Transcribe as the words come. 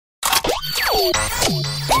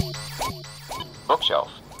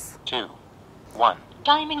Bookshelf. 2. 1.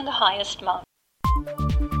 Timing the highest mark.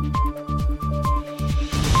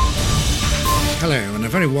 Hello and a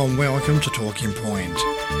very warm welcome to Talking Point,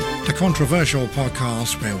 the controversial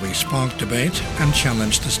podcast where we spark debate and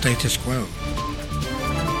challenge the status quo.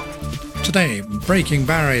 Today, breaking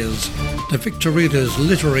barriers, the Victor Reader's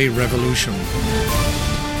literary revolution.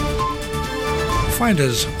 Find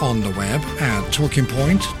us on the web at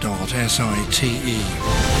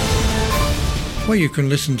talkingpoint.site, where you can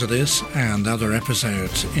listen to this and other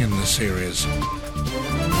episodes in the series.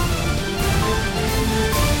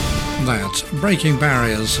 That's Breaking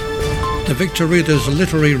Barriers, the Victor Reader's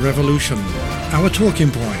Literary Revolution, our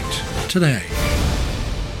talking point today.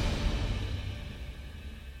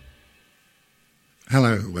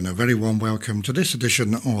 Hello and a very warm welcome to this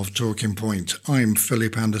edition of Talking Point. I'm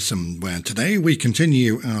Philip Anderson, where today we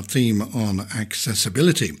continue our theme on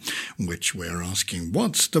accessibility, which we're asking,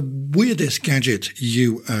 what's the weirdest gadget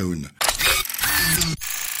you own?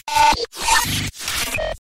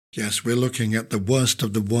 Yes, we're looking at the worst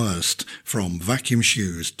of the worst, from vacuum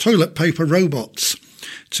shoes, toilet paper robots,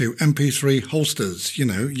 to MP3 holsters. You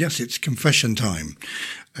know, yes, it's confession time.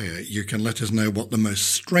 You can let us know what the most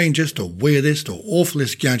strangest or weirdest or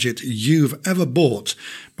awfulest gadget you've ever bought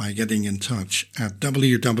by getting in touch at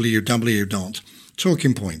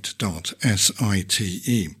www.talkingpoint.site.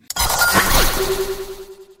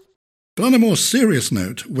 But on a more serious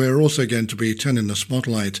note, we're also going to be turning the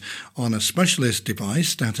spotlight on a specialist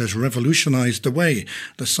device that has revolutionized the way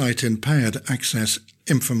the sight-impaired access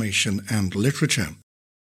information and literature.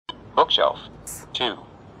 Bookshelf. 2.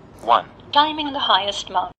 1. Timing the highest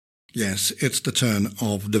mark. Yes, it's the turn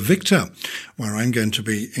of the Victor, where I'm going to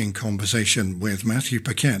be in conversation with Matthew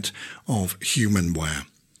Paquette of Humanware.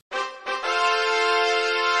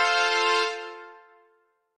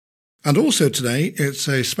 And also today, it's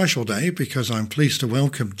a special day because I'm pleased to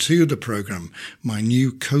welcome to the programme my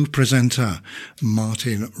new co-presenter,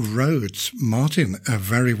 Martin Rhodes. Martin, a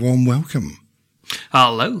very warm welcome.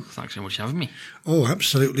 Hello, thanks so much for having me. Oh,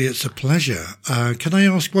 absolutely, it's a pleasure. Can I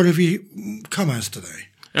ask, what have you come as today?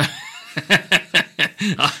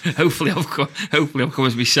 Hopefully I've come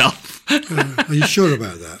as myself. Are you sure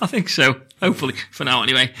about that? I think so, hopefully, for now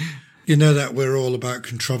anyway. You know that we're all about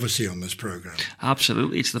controversy on this programme.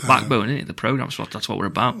 Absolutely, it's the backbone, isn't it? The programme, that's what we're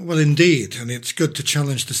about. Well, indeed, and it's good to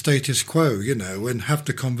challenge the status quo, you know, and have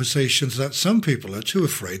the conversations that some people are too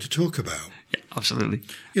afraid to talk about. Yeah, absolutely.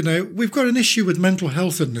 You know, we've got an issue with mental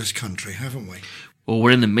health in this country, haven't we? Well,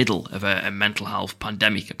 we're in the middle of a mental health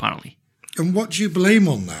pandemic, apparently. And what do you blame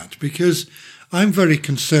on that? Because I'm very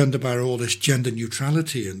concerned about all this gender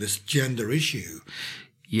neutrality and this gender issue.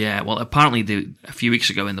 Yeah, well, apparently a few weeks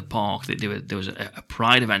ago in the park, there was a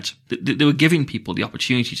pride event. They were giving people the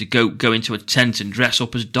opportunity to go into a tent and dress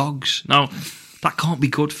up as dogs. Now, that can't be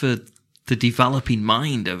good for the developing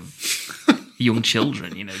mind of young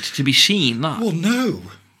children, you know, to be seeing that. Well, no.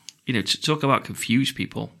 You know, to talk about confused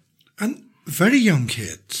people. And very young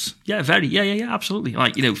kids. Yeah, absolutely.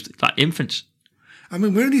 Like, you know, like infants. I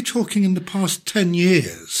mean, we're only talking in the past 10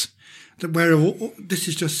 years where this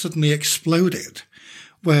has just suddenly exploded,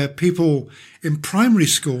 where people in primary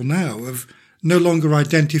school now are no longer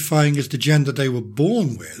identifying as the gender they were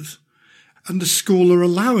born with, and the school are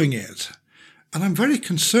allowing it. And I'm very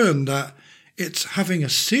concerned that it's having a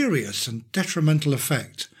serious and detrimental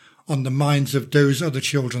effect on the minds of those other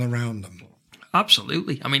children around them.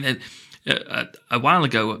 Absolutely. I mean, a while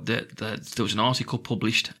ago, there was an article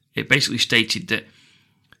published. It basically stated that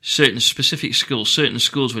certain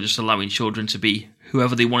schools were just allowing children to be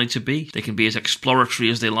whoever they wanted to be. They can be as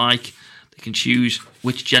exploratory as they like. They can choose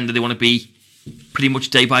which gender they want to be pretty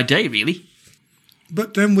much day by day, really.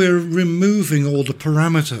 But then we're removing all the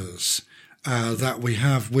parameters that we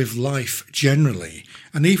have with life generally.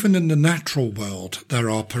 And even in the natural world, there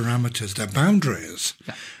are parameters, there are boundaries.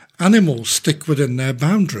 Yeah. Animals stick within their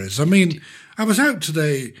boundaries. I mean, I was out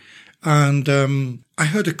today and I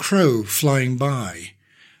heard a crow flying by.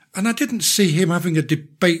 And I didn't see him having a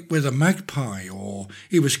debate with a magpie, or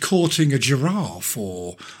he was courting a giraffe,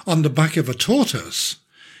 or on the back of a tortoise.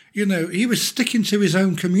 You know, he was sticking to his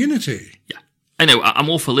own community. Yeah, I know, I'm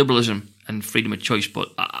all for liberalism and freedom of choice,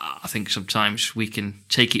 but I think sometimes we can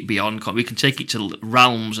take it beyond. We can take it to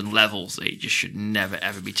realms and levels that it just should never,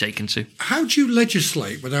 ever be taken to. How do you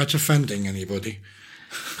legislate without offending anybody?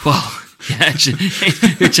 Well, yeah,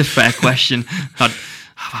 it's a fair question. I have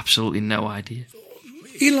absolutely no idea.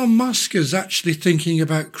 Elon Musk is actually thinking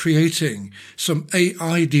about creating some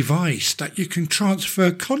AI device that you can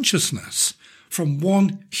transfer consciousness from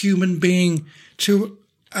one human being to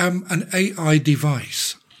an AI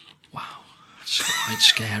device. Wow. it's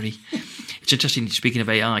scary. It's interesting, speaking of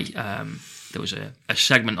AI, there was a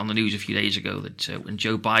segment on the news a few days ago that when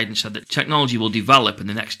Joe Biden said that technology will develop in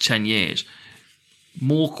the next 10 years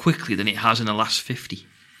more quickly than it has in the last 50.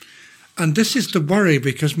 And this is the worry,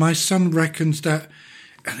 because my son reckons that,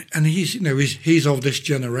 and he's, he's of this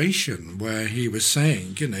generation where he was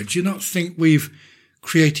saying, do you not think we've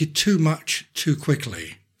created too much too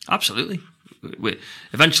quickly? Absolutely.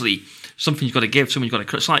 Eventually, something's got to give. Something's got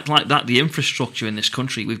to. It's like that. The infrastructure in this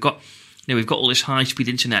country, we've got all this high-speed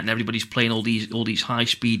internet, and everybody's playing all these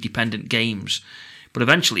high-speed dependent games. But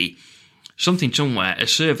eventually, something somewhere, a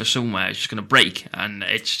server somewhere, is just going to break, and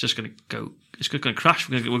it's just going to go. It's going to crash.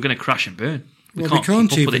 We're going to crash and burn. We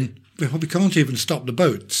can't even stop the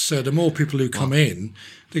boats. So the more people who come in,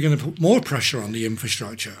 they're going to put more pressure on the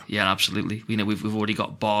infrastructure. Yeah, absolutely. We've already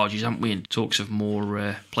got barges, haven't we? And talks of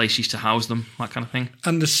more places to house them, that kind of thing.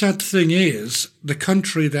 And the sad thing is, the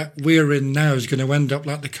country that we're in now is going to end up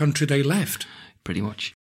like the country they left. Pretty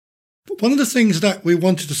much. But one of the things that we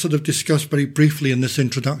wanted to sort of discuss very briefly in this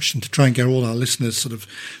introduction, to try and get all our listeners sort of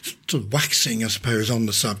waxing, I suppose, on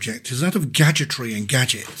the subject, is that of gadgetry and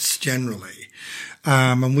gadgets generally.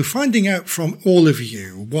 And we're finding out from all of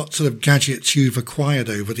you what sort of gadgets you've acquired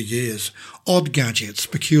over the years. Odd gadgets,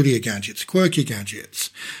 peculiar gadgets, quirky gadgets.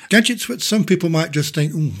 Gadgets which some people might just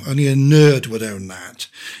think, only a nerd would own that.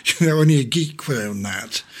 Only a geek would own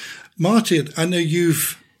that. Martin, I know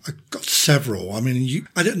you've got several. I mean,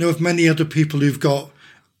 I don't know of many other people who've got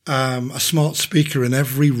a smart speaker in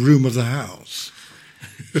every room of the house.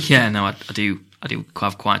 Yeah, no, I do. I do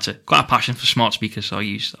have quite a passion for smart speakers. So I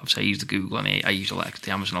use the Google, and I use Alexa, the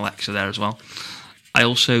Amazon Alexa there as well. I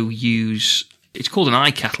also use, it's called an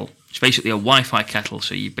iKettle. It's basically a Wi-Fi kettle.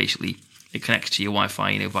 So it connects to your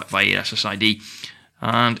Wi-Fi, via your SSID,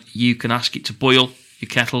 and you can ask it to boil your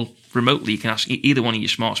kettle remotely. You can ask either one of your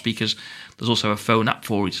smart speakers. There's also a phone app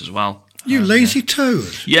for it as well. You lazy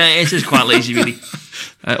toad. Yeah, it is quite lazy, really.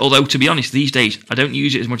 Although, to be honest, these days I don't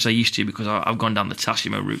use it as much as I used to, because I've gone down the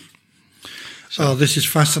Tassimo route. So, this is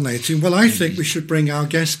fascinating. Well, I think we should bring our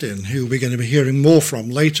guest in, who we're going to be hearing more from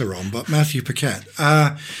later on, but Matthew Paquette.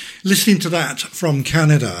 Listening to that from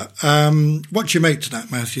Canada, what do you make to that,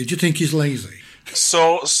 Matthew? Do you think he's lazy?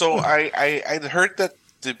 So I'd heard that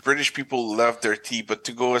the British people love their tea, but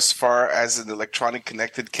to go as far as an electronic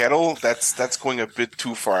connected kettle, that's going a bit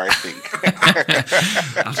too far, I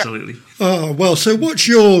think. Absolutely. Oh, well, so what's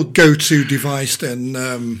your go-to device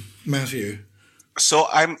then, Matthew? So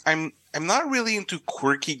I'm not really into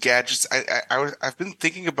quirky gadgets. I've been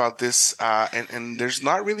thinking about this, and there's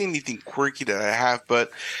not really anything quirky that I have,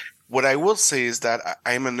 but what I will say is that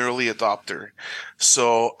I'm an early adopter.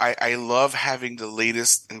 So I love having the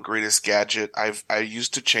latest and greatest gadget. I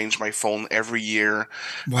used to change my phone every year.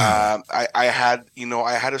 Wow. I had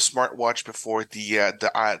a smartwatch before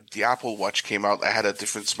the Apple Watch came out. I had a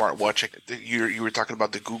different smartwatch. You were talking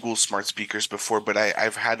about the Google smart speakers before, but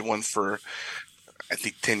I've had one for, I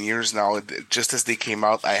think, 10 years now. Just as they came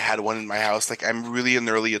out, I had one in my house. Like, I'm really an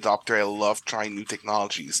early adopter. I love trying new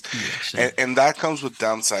technologies. Yes, and that comes with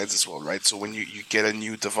downsides as well, right? So when you get a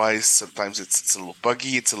new device, sometimes it's a little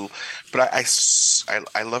buggy. But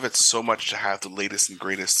I love it so much to have the latest and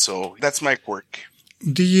greatest. So that's my quirk.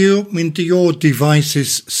 Do your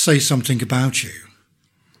devices say something about you?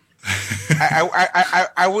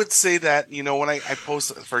 I would say that, when I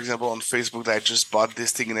post, for example, on Facebook that I just bought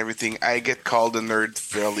this thing and everything, I get called a nerd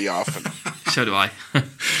fairly often. So do I.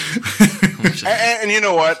 and you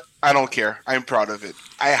know what? I don't care. I'm proud of it.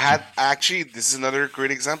 I had, actually, this is another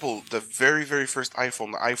great example. The very, very first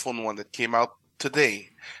iPhone, the iPhone 1 that came out today,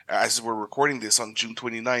 as we're recording this on June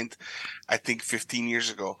 29th, I think 15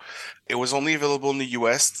 years ago. It was only available in the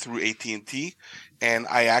US through AT&T. And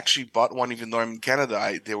I actually bought one, even though I'm in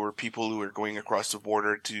Canada. There were people who were going across the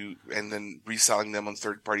border and then reselling them on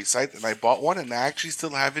third-party sites. And I bought one, and I actually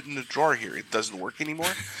still have it in the drawer here. It doesn't work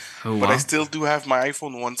anymore, but I still do have my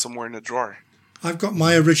iPhone 1 somewhere in the drawer. I've got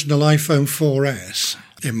my original iPhone 4S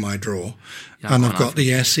in my drawer, and I've got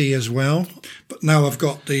the SE as well. But now I've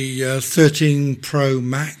got the 13 Pro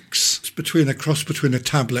Max. It's a cross between a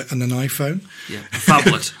tablet and an iPhone. Yeah, a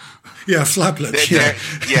phablet. Yeah, phablet.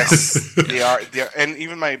 Yes, they are. And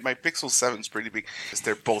even my Pixel 7 is pretty big.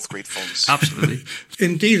 They're both great phones. Absolutely.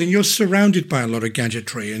 Indeed, and you're surrounded by a lot of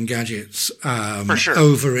gadgetry and gadgets For sure.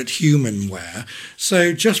 over at Humanware.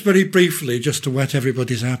 So just very briefly, just to whet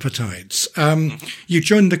everybody's appetites, you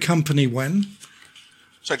joined the company when?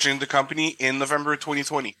 So I joined the company in November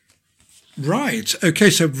 2020. Right. Okay,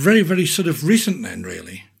 so very, very sort of recent then,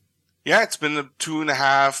 really. Yeah, it's been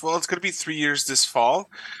 2.5. Well, it's going to be 3 years this fall.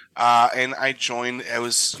 And I joined. I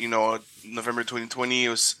was, November 2020. It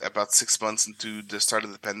was about 6 months into the start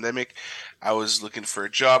of the pandemic. I was looking for a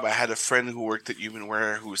job. I had a friend who worked at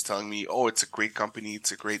Humanware who was telling me, "Oh, it's a great company.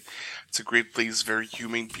 It's a great place. Very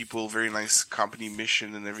humane people. Very nice company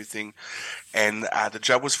mission and everything." And the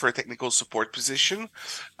job was for a technical support position,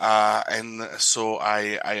 and so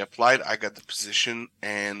I applied. I got the position,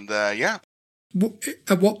 and yeah.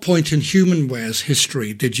 At what point in Humanware's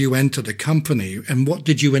history did you enter the company, and what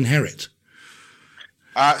did you inherit?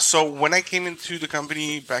 So when I came into the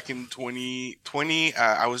company back in 2020,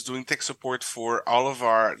 I was doing tech support for all of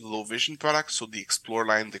our low vision products. So the Explore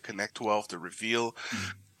line, the Connect 12, the Reveal,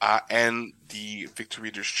 and the Victor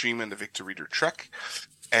Reader Stream and the Victor Reader Trek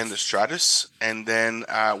and the Stratus. And then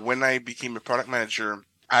when I became a product manager,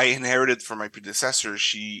 I inherited from my predecessor.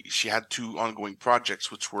 She had 2 ongoing projects,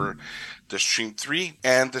 which were the Stream 3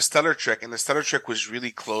 and the Stellar Trek. And the Stellar Trek was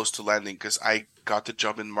really close to landing because I got the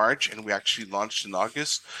job in March and we actually launched in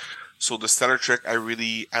August. So the Stellar Trek, I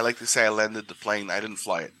like to say I landed the plane. I didn't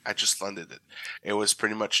fly it. I just landed it. It was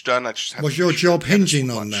pretty much done. I just had Was your job hinging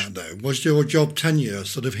on that, though? Was your job tenure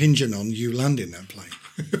sort of hinging on you landing that plane?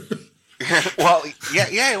 Well,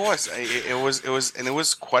 yeah, it was. It was, and it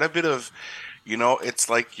was quite a bit of. It's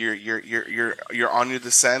like you're on your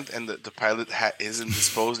descent and the pilot isn't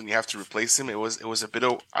disposed and you have to replace him. It was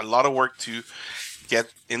a lot of work to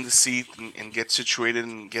get in the seat and get situated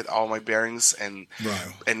and get all my bearings and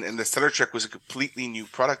the Stellar Trek was a completely new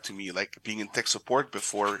product to me. Like being in tech support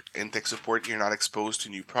before, in tech support you're not exposed to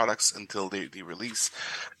new products until they release,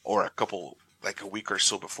 or a week or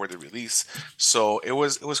so before the release. So it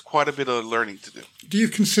was quite a bit of learning to do. Do you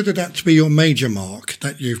consider that to be your major mark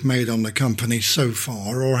that you've made on the company so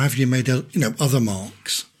far, or have you made other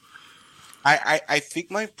marks? I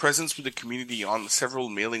think my presence with the community on several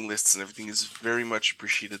mailing lists and everything is very much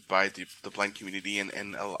appreciated by the blind community,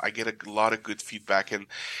 and I get a lot of good feedback. And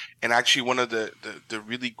actually one of the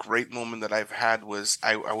really great moment that I've had was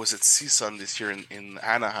I was at CSUN this year in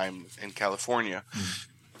Anaheim in California.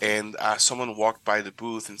 And someone walked by the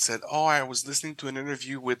booth and said, "Oh, I was listening to an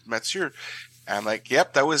interview with Mathieu." And I'm like,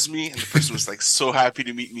 "Yep, that was me." And the person was like so happy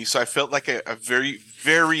to meet me. So I felt like a very,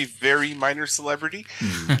 very, very minor celebrity,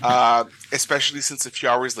 especially since a few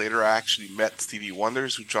hours later I actually met Stevie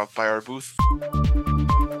Wonders, who dropped by our booth.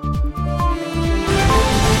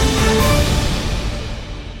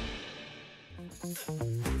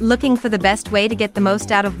 Looking for the best way to get the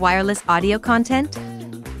most out of wireless audio content?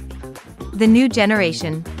 The new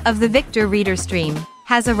generation of the Victor Reader Stream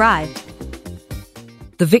has arrived.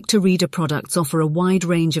 The Victor Reader products offer a wide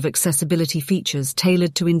range of accessibility features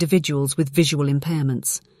tailored to individuals with visual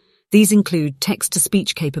impairments. These include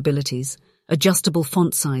text-to-speech capabilities, adjustable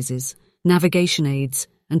font sizes, navigation aids,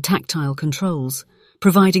 and tactile controls,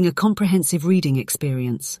 providing a comprehensive reading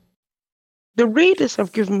experience. The readers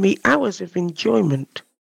have given me hours of enjoyment.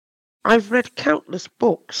 I've read countless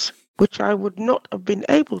books, which I would not have been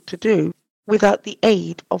able to do without the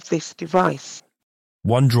aid of this device.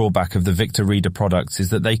 One drawback of the Victor Reader products is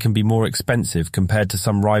that they can be more expensive compared to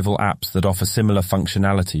some rival apps that offer similar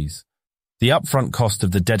functionalities. The upfront cost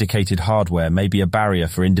of the dedicated hardware may be a barrier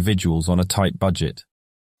for individuals on a tight budget.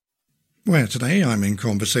 Where today I'm in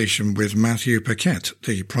conversation with Mathieu Paquette,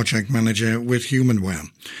 the project manager with Humanware,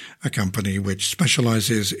 a company which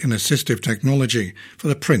specialises in assistive technology for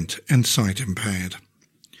the print and sight impaired.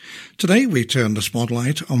 Today we turn the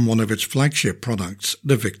spotlight on one of its flagship products,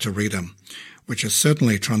 the Victor Reader, which has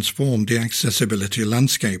certainly transformed the accessibility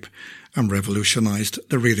landscape and revolutionized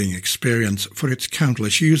the reading experience for its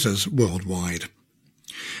countless users worldwide.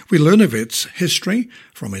 We learn of its history,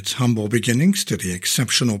 from its humble beginnings to the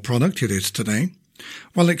exceptional product it is today,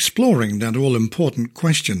 while exploring that all-important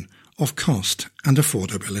question of cost and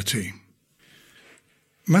affordability.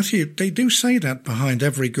 Mathieu, they do say that behind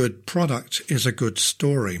every good product is a good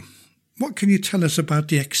story. What can you tell us about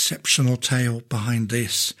the exceptional tale behind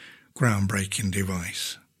this groundbreaking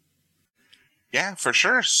device? Yeah, for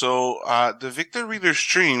sure. So the Victor Reader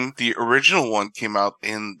Stream, the original one, came out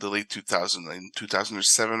in the late 2000s, in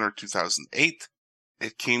 2007 or 2008.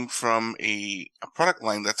 It came from a product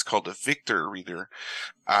line that's called the Victor Reader,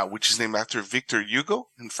 which is named after Victor Hugo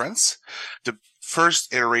in France. The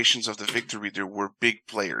first iterations of the Victor Reader were big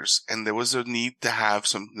players, and there was a need to have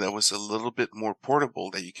something that was a little bit more portable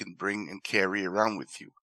that you can bring and carry around with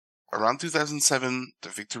you. Around 2007, the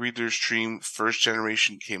Victor Reader Stream first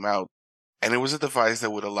generation came out, and it was a device that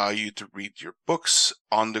would allow you to read your books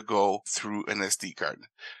on the go through an SD card.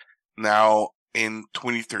 Now, in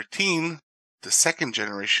 2013, the second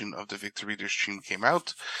generation of the Victor Reader Stream came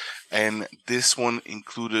out, and this one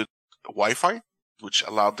included Wi-Fi, which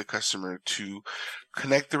allowed the customer to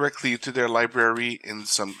connect directly to their library in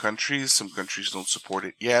some countries. Some countries don't support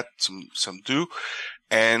it yet, some do.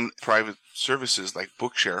 And private services like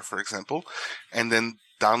Bookshare, for example, and then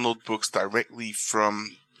download books directly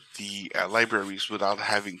from the libraries without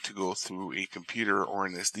having to go through a computer or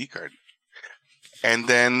an SD card. And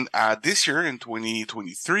then this year in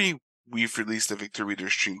 2023, we've released the Victor Reader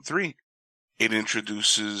Stream 3. It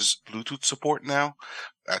introduces Bluetooth support now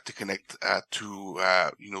to connect to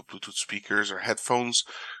Bluetooth speakers or headphones.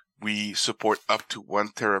 We support up to 1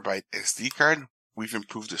 terabyte SD card. We've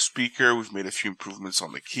improved the speaker. We've made a few improvements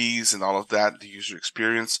on the keys and all of that, the user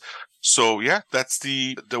experience. So yeah, that's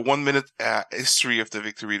the 1 minute history of the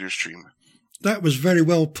Victor Reader Stream. That was very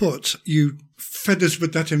well put. You fed us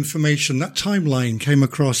with that information. That timeline came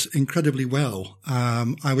across incredibly well.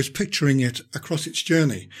 I was picturing it across its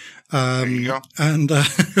journey. There you go. And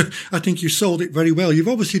I think you sold it very well. You've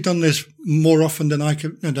obviously done this more often than I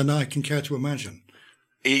can care to imagine.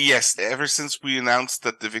 Yes, ever since we announced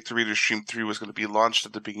that the Victor Reader Stream 3 was going to be launched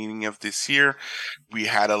at the beginning of this year, we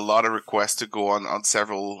had a lot of requests to go on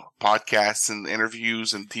several podcasts and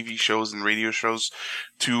interviews and TV shows and radio shows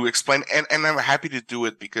to explain. And I'm happy to do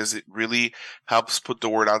it because it really helps put the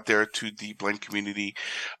word out there to the blind community.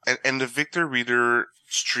 And the Victor Reader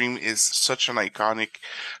Stream is such an iconic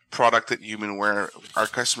product at HumanWare. Our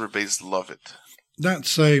customer base love it.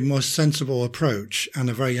 That's a more sensible approach and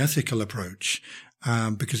a very ethical approach.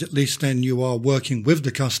 Because at least then you are working with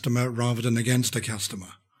the customer rather than against the customer.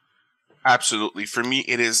 Absolutely. For me,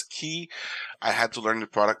 it is key. I had to learn the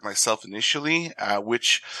product myself initially,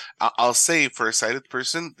 which I'll say for a sighted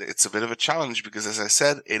person, it's a bit of a challenge because, as I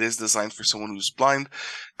said, it is designed for someone who's blind.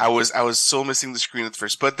 I was so missing the screen at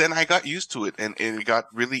first, but then I got used to it and it got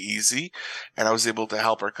really easy and I was able to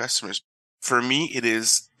help our customers. For me, it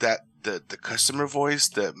is that the customer voice,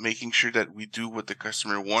 the making sure that we do what the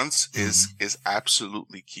customer wants is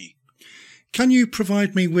absolutely key. Can you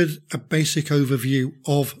provide me with a basic overview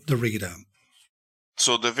of the reader?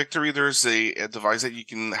 So the Victor Reader is a device that you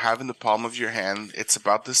can have in the palm of your hand. It's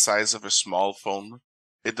about the size of a small phone.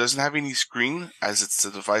 It doesn't have any screen, as it's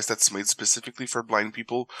a device that's made specifically for blind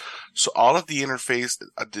people. So all of the interface,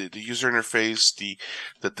 the user interface,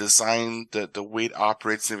 the design, the way it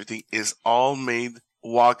operates and everything is all made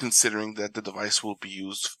while considering that the device will be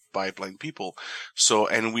used by blind people. So,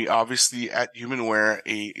 and we obviously at HumanWare,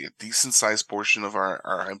 a decent sized portion of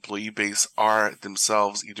our employee base are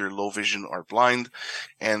themselves either low vision or blind,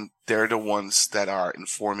 and they're the ones that are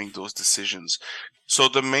informing those decisions. So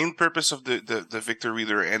the main purpose of the Victor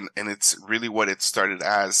Reader, and it's really what it started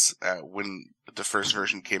as when the first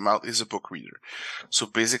version came out, is a book reader. So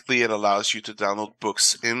basically it allows you to download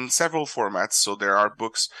books in several formats. So there are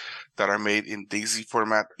books that are made in DAISY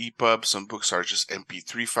format, EPUB. Some books are just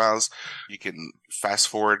MP3 files. You can fast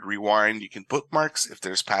forward, rewind. You can bookmarks if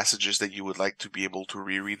there's passages that you would like to be able to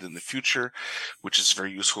reread in the future, which is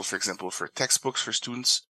very useful, for example, for textbooks for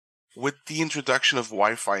students. With the introduction of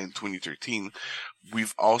Wi-Fi in 2013,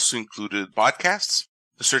 we've also included podcasts.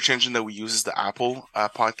 The search engine that we use is the Apple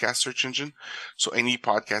podcast search engine. So any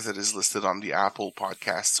podcast that is listed on the Apple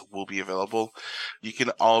podcasts will be available. You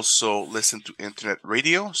can also listen to internet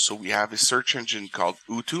radio. So we have a search engine called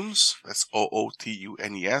Ootunes. That's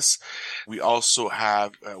OOTUNES. We also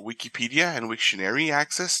have Wikipedia and Wiktionary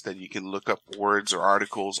access that you can look up words or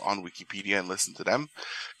articles on Wikipedia and listen to them.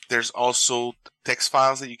 There's also text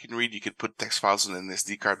files that you can read. You can put text files on an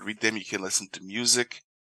SD card, read them. You can listen to music.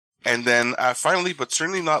 And then finally, but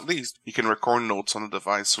certainly not least, you can record notes on the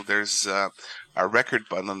device. So there's a record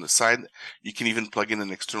button on the side. You can even plug in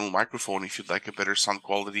an external microphone if you'd like a better sound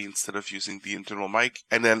quality instead of using the internal mic.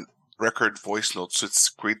 And then record voice notes. So it's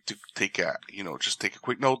great to take just take a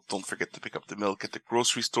quick note. Don't forget to pick up the milk at the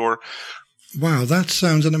grocery store. Wow, that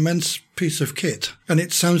sounds an immense piece of kit. And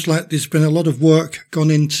it sounds like there's been a lot of work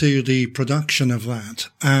gone into the production of that.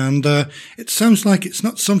 And it sounds like it's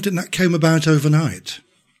not something that came about overnight.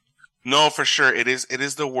 No, for sure. It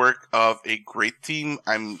is the work of a great team.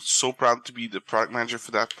 I'm so proud to be the product manager for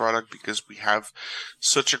that product because we have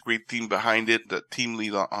such a great team behind it. The team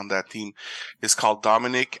lead on that team is called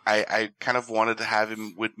Dominic. I kind of wanted to have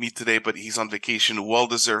him with me today, but he's on vacation,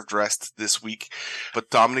 well-deserved rest this week. But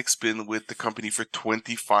Dominic's been with the company for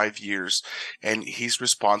 25 years, and he's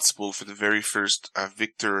responsible for the very first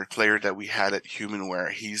Victor player that we had at HumanWare.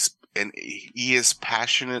 He is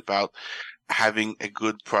passionate about having a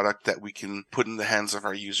good product that we can put in the hands of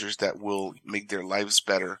our users that will make their lives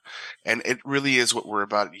better. And it really is what we're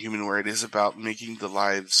about at HumanWare. It is about making the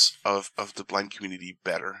lives of the blind community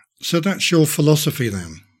better. So that's your philosophy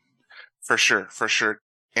then? For sure.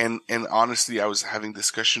 And honestly, I was having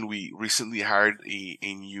discussion. We recently hired a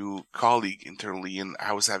new colleague internally, and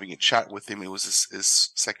I was having a chat with him. It was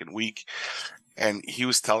his second week. And he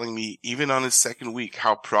was telling me, even on his second week,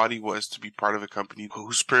 how proud he was to be part of a company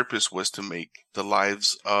whose purpose was to make the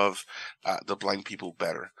lives of the blind people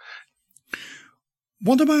better.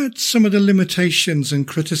 What about some of the limitations and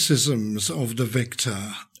criticisms of the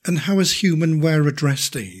Victor, and how has HumanWare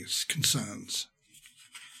addressed these concerns?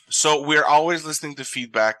 So we're always listening to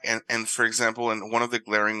feedback, and for example, and one of the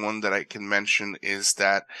glaring one that I can mention is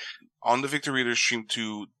that on the Victor Reader Stream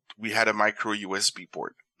 2, we had a micro USB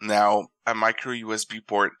port. Now, a micro USB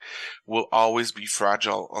port will always be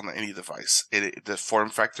fragile on any device. The form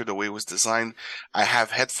factor, the way it was designed, I have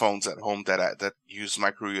headphones at home that use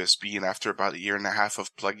micro USB, and after about 1.5 years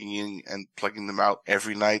of plugging in and plugging them out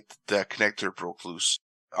every night, the connector broke loose.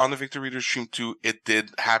 On the Victor Reader Stream 2, it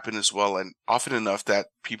did happen as well, and often enough that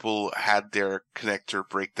people had their connector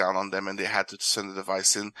break down on them and they had to send the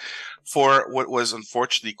device in for what was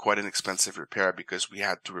unfortunately quite an expensive repair because we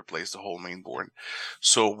had to replace the whole main board.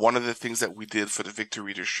 So one of the things that we did for the Victor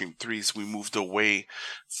Reader Stream 3 is we moved away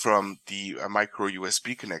from the micro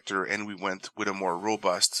USB connector and we went with a more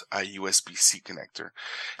robust USB-C connector.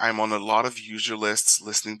 I'm on a lot of user lists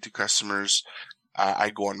listening to customers. I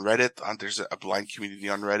go on Reddit. There's a blind community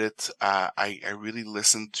on Reddit. I really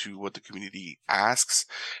listen to what the community asks.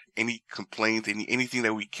 Any complaint, anything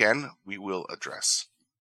that we can, we will address.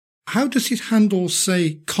 How does it handle,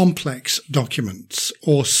 say, complex documents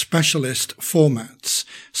or specialist formats,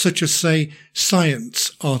 such as, say,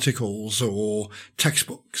 science articles or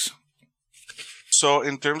textbooks? So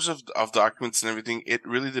in terms of documents and everything, it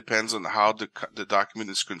really depends on how the document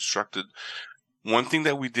is constructed. One thing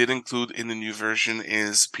that we did include in the new version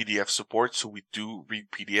is PDF support. So we do read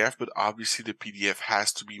PDF, but obviously the PDF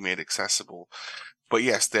has to be made accessible. But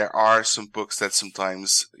yes, there are some books that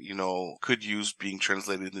sometimes, could use being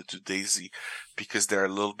translated into DAISY because they're a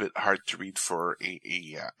little bit hard to read for a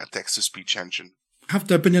text-to-speech engine. Have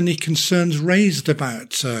there been any concerns raised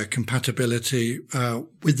about compatibility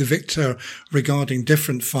with the Victor regarding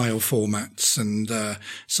different file formats and,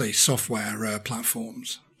 say, software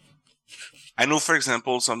platforms? I know, for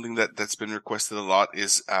example, something that's been requested a lot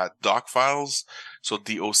is doc files. So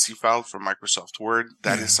DOC file from Microsoft Word.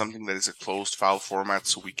 That is something that is a closed file format,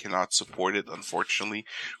 so we cannot support it, unfortunately.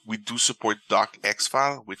 We do support docx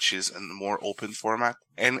file, which is a more open format.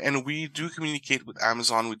 And we do communicate with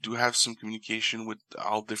Amazon. We do have some communication with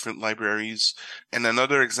all different libraries. And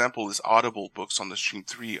another example is Audible books on the Stream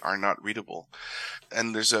 3 are not readable.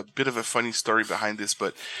 And there's a bit of a funny story behind this,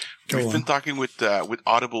 but we've been talking with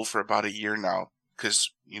Audible for about 1 year now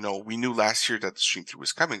because, we knew last year that the Stream 3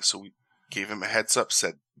 was coming. So we gave him a heads up,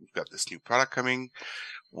 said, we've got this new product coming.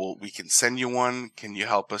 Well, we can send you one. Can you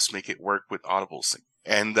help us make it work with Audible Sync?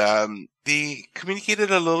 And they communicated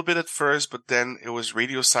a little bit at first, but then it was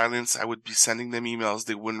radio silence. I would be sending them emails.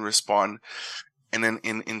 They wouldn't respond. And then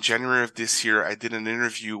in January of this year, I did an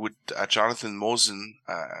interview with Jonathan Mosen,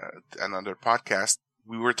 another podcast.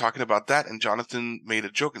 We were talking about that, and Jonathan made a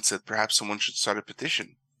joke and said, perhaps someone should start a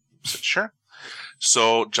petition. I said, sure.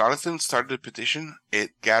 So Jonathan started a petition.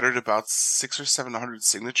 It gathered about 600 or 700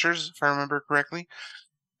 signatures, if I remember correctly.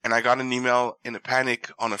 And I got an email in a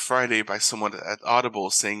panic on a Friday by someone at Audible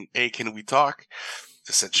saying, hey, can we talk?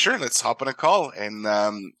 I said, sure, let's hop on a call. And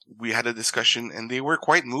we had a discussion, and they were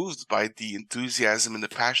quite moved by the enthusiasm and the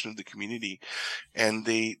passion of the community. And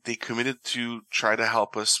they committed to try to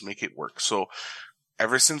help us make it work. So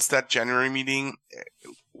ever since that January meeting,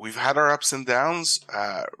 we've had our ups and downs.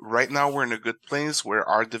 Right now, we're in a good place where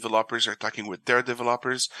our developers are talking with their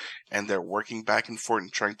developers, and they're working back and forth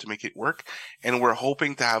and trying to make it work. And we're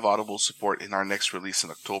hoping to have Audible support in our next release in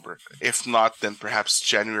October. If not, then perhaps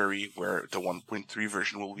January, where the 1.3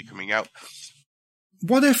 version will be coming out.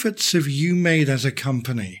 What efforts have you made as a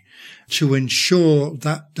company to ensure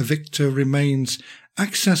that the Victor remains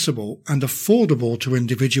accessible and affordable to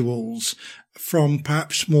individuals from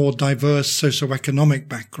perhaps more diverse socioeconomic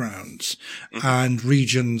backgrounds and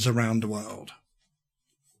regions around the world?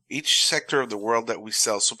 Each sector of the world that we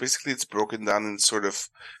sell, so basically it's broken down in sort of,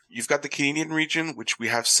 you've got the Canadian region, which we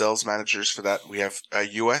have sales managers for that. We have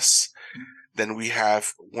US, then we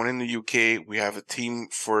have one in the UK, we have a team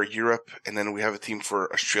for Europe, and then we have a team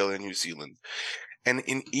for Australia and New Zealand. And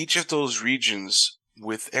in each of those regions,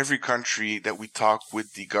 with every country that we talk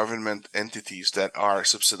with the government entities that are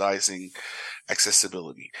subsidizing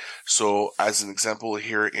accessibility. So as an example,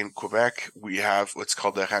 here in Quebec, we have what's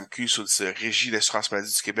called the RAMQ, so it's the Régie d'assurance maladie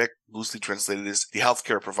du Québec, loosely translated as the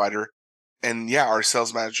healthcare provider. And yeah, our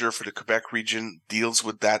sales manager for the Quebec region deals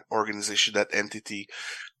with that organization, that entity,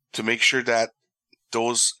 to make sure that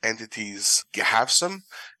those entities have some,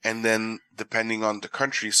 and then depending on the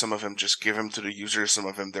country, some of them just give them to the user, some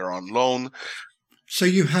of them they're on loan. So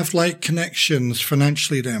you have like connections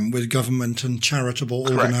financially then with government and charitable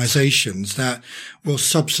organizations that will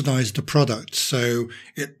subsidize the product. So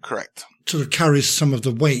it sort of carries some of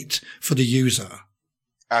the weight for the user.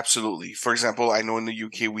 Absolutely. For example, I know in the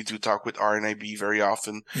UK we do talk with RNIB very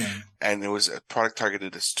often, and it was a product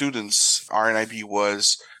targeted at students. RNIB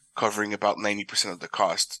was covering about 90% of the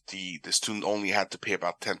cost. The student only had to pay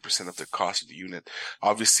about 10% of the cost of the unit.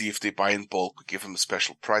 Obviously, if they buy in bulk, we give them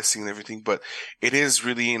special pricing and everything, but it is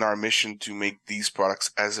really in our mission to make these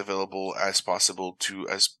products as available as possible to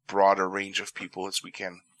as broad a range of people as we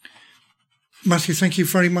can. Matthew, thank you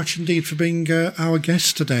very much indeed for being our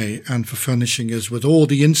guest today and for furnishing us with all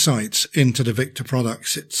the insights into the Victor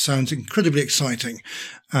products. It sounds incredibly exciting.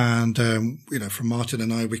 And, from Martin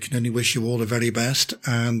and I, we can only wish you all the very best.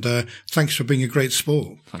 And thanks for being a great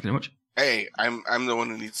sport. Thank you very much. Hey, I'm the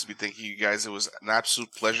one who needs to be thanking you guys. It was an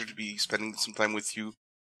absolute pleasure to be spending some time with you.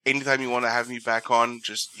 Anytime you want to have me back on,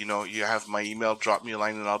 just, you have my email, drop me a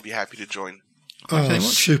line and I'll be happy to join. Thank you very much.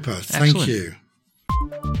 Super. Thank you.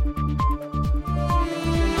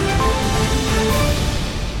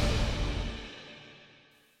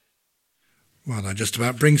 Well, that just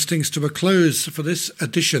about brings things to a close for this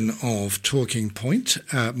edition of Talking Point.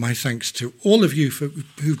 My thanks to all of you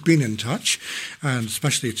who've been in touch, and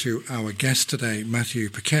especially to our guest today,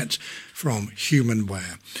 Matthew Paquette from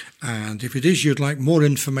Humanware. And if it is you'd like more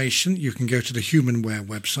information, you can go to the Humanware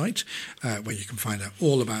website, where you can find out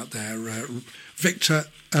all about their Victor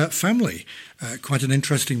family. Quite an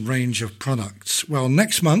interesting range of products. Well,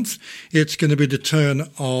 next month, it's going to be the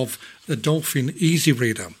turn of the Dolphin Easy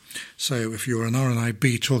Reader. So if you're an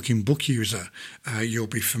RNIB Talking Book user, you'll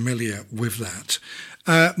be familiar with that.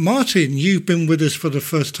 Martin, you've been with us for the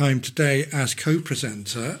first time today as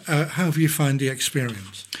co-presenter. How have you found the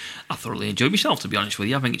experience? I thoroughly enjoyed myself, to be honest with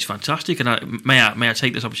you. I think it's fantastic. And may I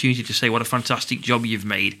take this opportunity to say what a fantastic job you've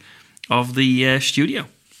made of the studio.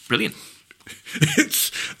 Brilliant. I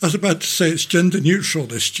was about to say it's gender neutral,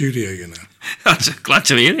 this studio, I'm glad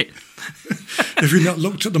to hear it. Have you not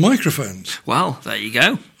looked at the microphones? Well, there you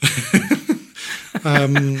go.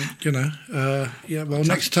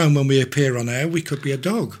 Next time when we appear on air, we could be a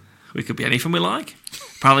dog. We could be anything we like.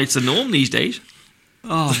 Apparently it's the norm these days.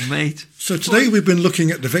 Oh, mate. So today we've been looking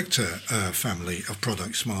at the Victor family of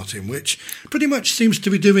products, Martin, which pretty much seems to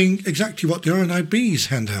be doing exactly what the RNIB's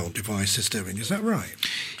handheld device is doing. Is that right?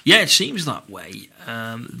 Yeah, it seems that way.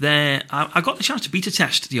 I got the chance to beta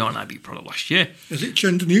test the RNIB product last year. Is it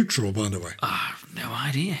gender neutral, by the way? No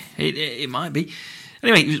idea. It might be.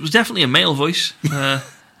 Anyway, it was definitely a male voice, and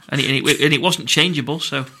it wasn't changeable,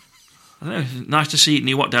 so I don't know, nice to see it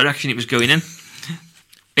knew what direction it was going in.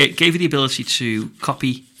 It gave you the ability to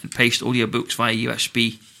copy and paste audiobooks via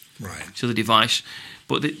USB to the device,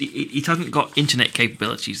 but it hasn't got internet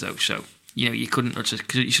capabilities though. So you couldn't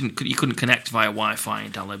connect via Wi-Fi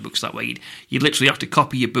and download books that way. You'd literally have to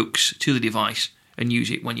copy your books to the device and use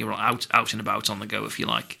it when you're out and about on the go, if you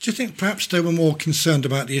like. Do you think perhaps they were more concerned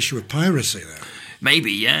about the issue of piracy though?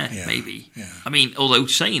 Maybe, yeah. Maybe. Yeah. I mean, although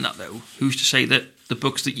saying that though, who's to say that the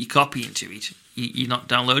books that you copy into it, you're not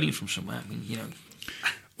downloading from somewhere? I mean,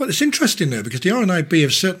 Well, it's interesting, though, because the RNIB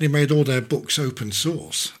have certainly made all their books open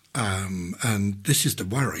source. And this is the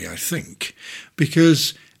worry, I think,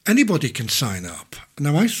 because anybody can sign up.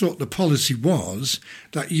 Now, I thought the policy was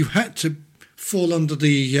that you had to fall under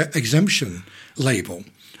the exemption label.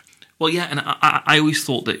 Well, yeah, and I always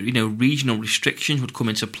thought that, regional restrictions would come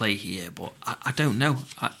into play here, but I don't know.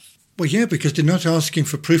 Well, yeah, because they're not asking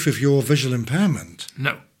for proof of your visual impairment.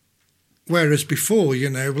 No. Whereas before,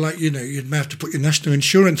 you'd have to put your national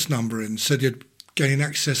insurance number in so you'd gain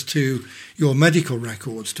access to your medical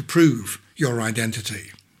records to prove your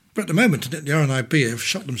identity. But at the moment, the RNIB have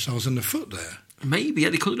shot themselves in the foot there. Maybe, yeah,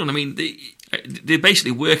 they could have done. I mean, they're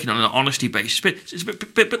basically working on an honesty basis. It's a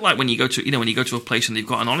bit like when you go to a place and they've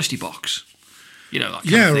got an honesty box. That kind of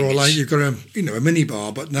thing. Or like you've got a mini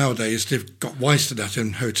bar, but nowadays they've got wise to that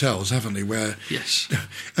in hotels, haven't they? Where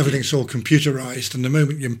everything's all computerised, and the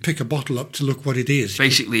moment you pick a bottle up to look what it is,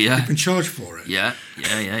 basically, you can charge for it. Yeah.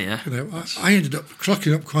 I ended up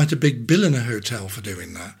clocking up quite a big bill in a hotel for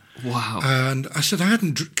doing that. Wow. And I said I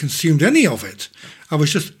hadn't consumed any of it. I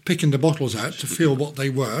was just picking the bottles out to feel what they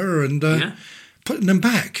were and putting them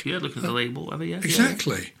back. Yeah, looking at the label, whatever. Yeah.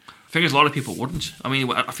 Exactly. Yeah. I think a lot of people wouldn't. I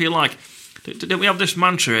mean, I feel like. Don't we have this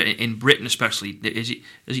mantra in Britain especially? Is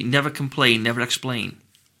it never complain, never explain?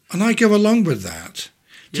 And I go along with that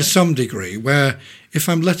to some degree, where if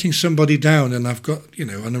I'm letting somebody down and I've got,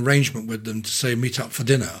 an arrangement with them to say meet up for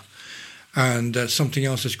dinner, and something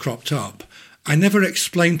else has cropped up, I never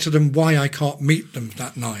explain to them why I can't meet them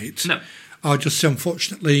that night. No. I'll just say,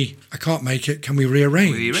 unfortunately, I can't make it. Can we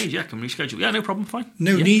rearrange? Yeah, can we reschedule? Yeah, no problem, fine.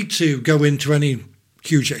 No Yeah. need to go into any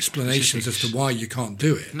huge explanations as to why you can't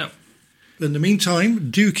do it. No. In the meantime,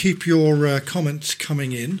 do keep your comments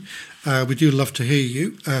coming in. We do love to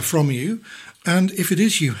hear from you. And if it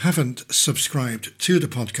is you haven't subscribed to the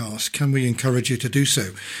podcast, can we encourage you to do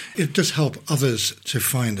so? It does help others to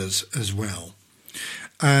find us as well.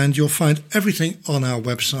 And you'll find everything on our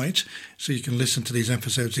website, so you can listen to these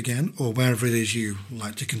episodes again, or wherever it is you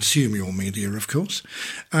like to consume your media, of course.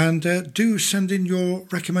 And do send in your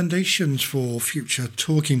recommendations for future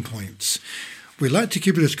talking points. We like to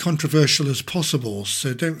keep it as controversial as possible,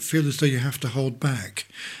 so don't feel as though you have to hold back.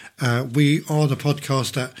 We are the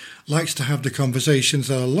podcast that likes to have the conversations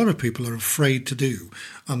that a lot of people are afraid to do,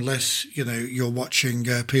 unless, you're watching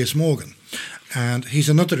Piers Morgan. And he's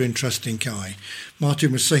another interesting guy.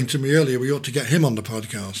 Martin was saying to me earlier, we ought to get him on the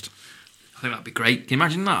podcast. I think that'd be great. Can you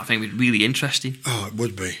imagine that? I think it'd be really interesting. Oh, it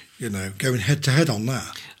would be, going head to head on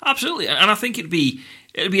that. Absolutely. And I think it'd be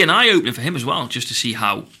an eye-opener for him as well, just to see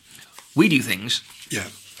how we do things. Yeah.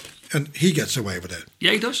 And he gets away with it.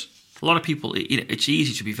 Yeah, he does. A lot of people, it's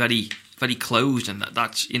easy to be very, very closed, and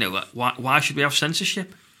that's, why should we have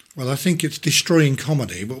censorship? Well, I think it's destroying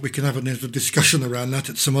comedy, but we can have another discussion around that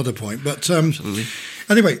at some other point. But Absolutely.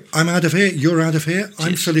 Anyway, I'm out of here. You're out of here. Cheers.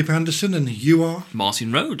 I'm Philip Anderson, and you are?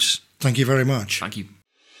 Martin Rhodes. Thank you very much. Thank you.